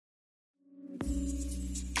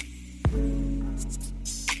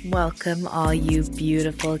Welcome, all you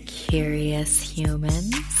beautiful, curious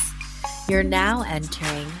humans. You're now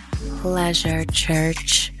entering Pleasure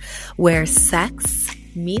Church, where sex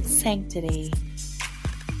meets sanctity.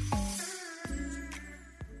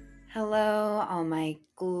 Hello, all my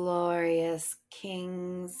glorious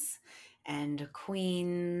kings and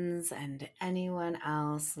queens and anyone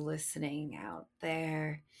else listening out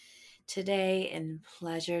there. Today in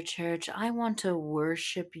Pleasure Church, I want to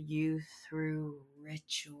worship you through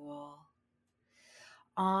ritual,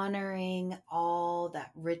 honoring all that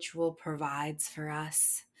ritual provides for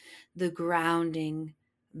us, the grounding,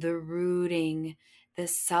 the rooting, the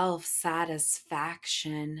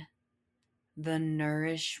self-satisfaction, the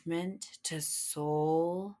nourishment to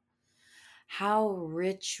soul, how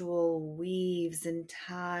ritual weaves and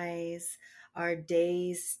ties our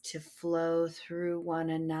days to flow through one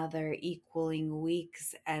another, equaling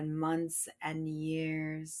weeks and months and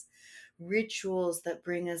years. Rituals that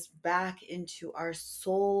bring us back into our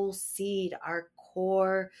soul seed, our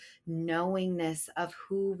core knowingness of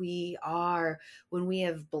who we are, when we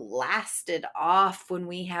have blasted off, when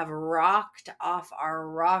we have rocked off our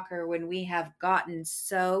rocker, when we have gotten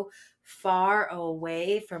so far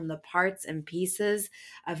away from the parts and pieces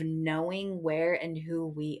of knowing where and who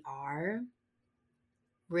we are.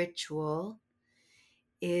 Ritual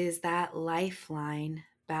is that lifeline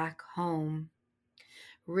back home.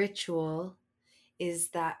 Ritual is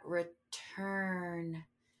that return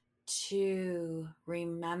to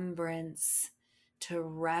remembrance, to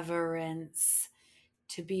reverence,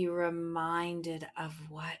 to be reminded of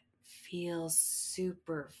what feels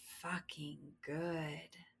super fucking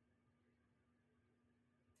good.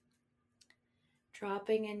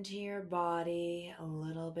 Dropping into your body a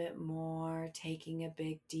little bit more, taking a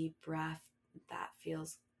big deep breath that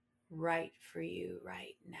feels right for you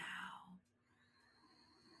right now.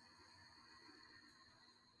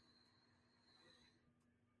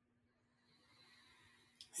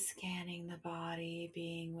 Scanning the body,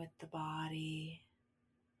 being with the body.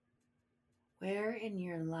 Where in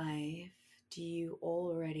your life do you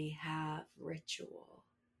already have ritual?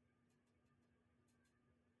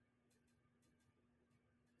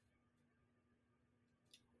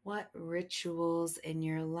 What rituals in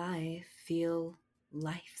your life feel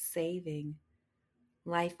life-saving,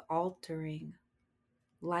 life-altering,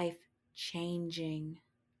 life-changing?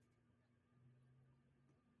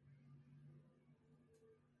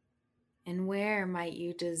 And where might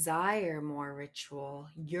you desire more ritual,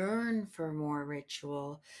 yearn for more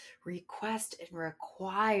ritual, request and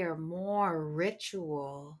require more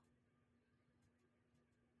ritual?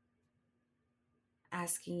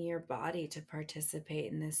 Asking your body to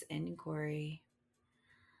participate in this inquiry.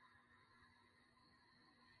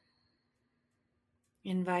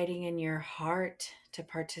 Inviting in your heart to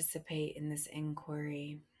participate in this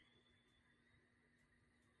inquiry.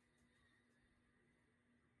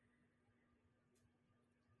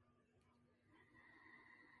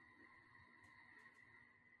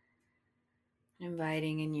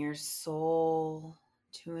 Inviting in your soul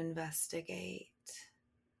to investigate.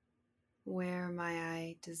 Where might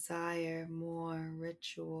I desire more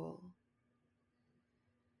ritual?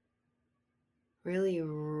 Really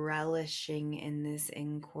relishing in this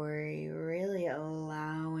inquiry, really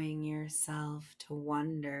allowing yourself to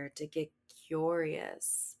wonder, to get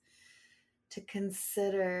curious, to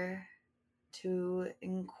consider, to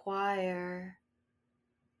inquire.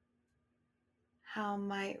 How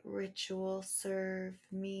might ritual serve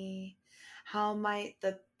me? How might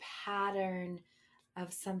the pattern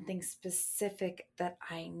of something specific that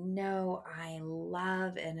I know I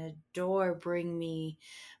love and adore bring me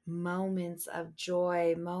moments of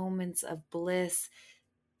joy, moments of bliss,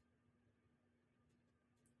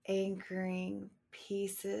 anchoring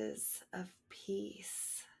pieces of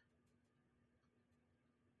peace?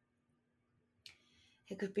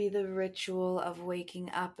 It could be the ritual of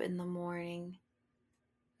waking up in the morning,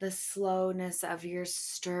 the slowness of your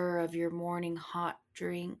stir of your morning hot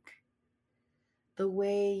drink, the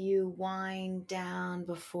way you wind down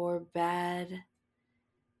before bed.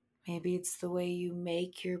 Maybe it's the way you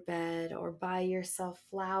make your bed or buy yourself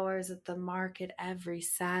flowers at the market every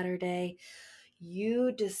Saturday.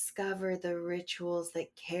 You discover the rituals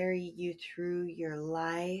that carry you through your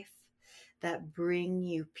life, that bring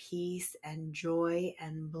you peace and joy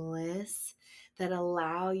and bliss, that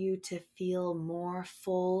allow you to feel more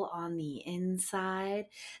full on the inside,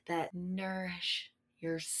 that nourish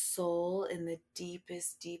your soul in the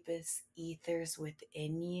deepest, deepest ethers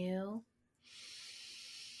within you.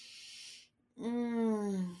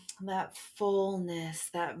 That fullness,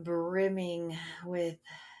 that brimming with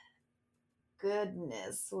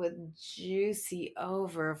goodness, with juicy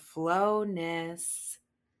overflowness.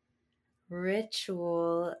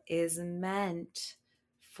 Ritual is meant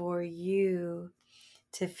for you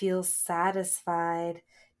to feel satisfied,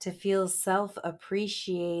 to feel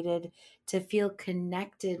self-appreciated, to feel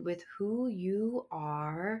connected with who you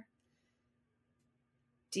are,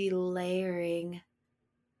 delayering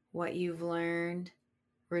what you've learned,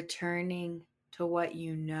 returning to what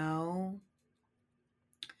you know.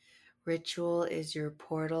 Ritual is your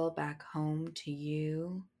portal back home to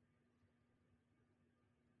you.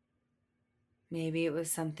 Maybe it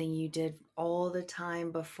was something you did all the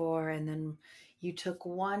time before, and then you took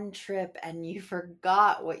one trip and you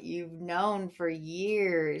forgot what you've known for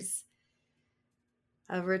years.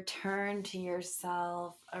 A return to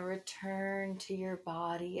yourself, a return to your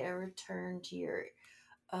body, a return to your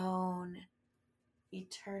own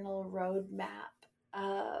eternal roadmap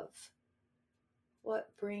of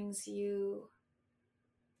what brings you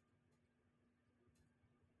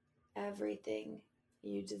everything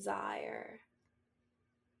you desire,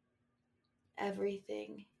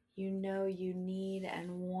 everything you know you need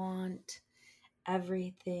and want,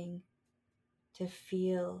 everything to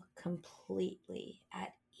feel completely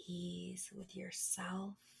at ease with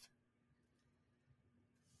yourself.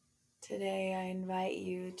 Today, I invite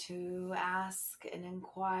you to ask and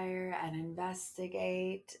inquire and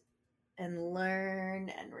investigate and learn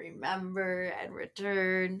and remember and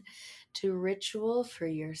return to ritual for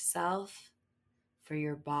yourself, for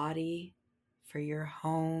your body, for your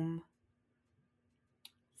home,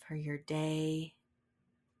 for your day,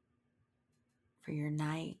 for your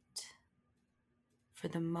night, for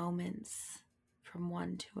the moments from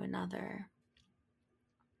one to another.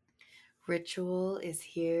 Ritual is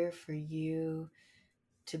here for you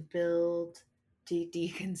to build, to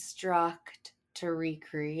deconstruct, to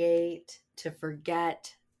recreate, to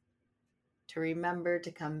forget, to remember,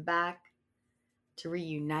 to come back, to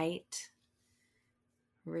reunite.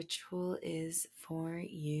 Ritual is for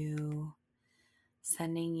you,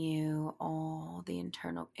 sending you all the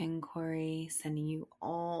internal inquiry, sending you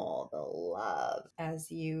all the love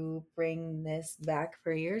as you bring this back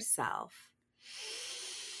for yourself.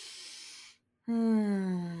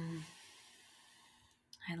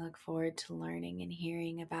 I look forward to learning and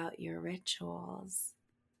hearing about your rituals.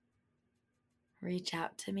 Reach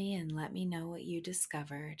out to me and let me know what you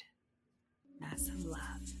discovered. Massive love.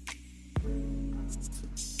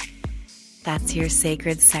 That's your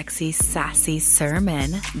sacred, sexy, sassy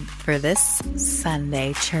sermon for this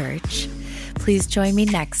Sunday church. Please join me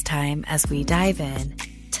next time as we dive in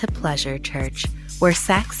to Pleasure Church, where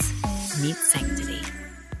sex meets sanctity.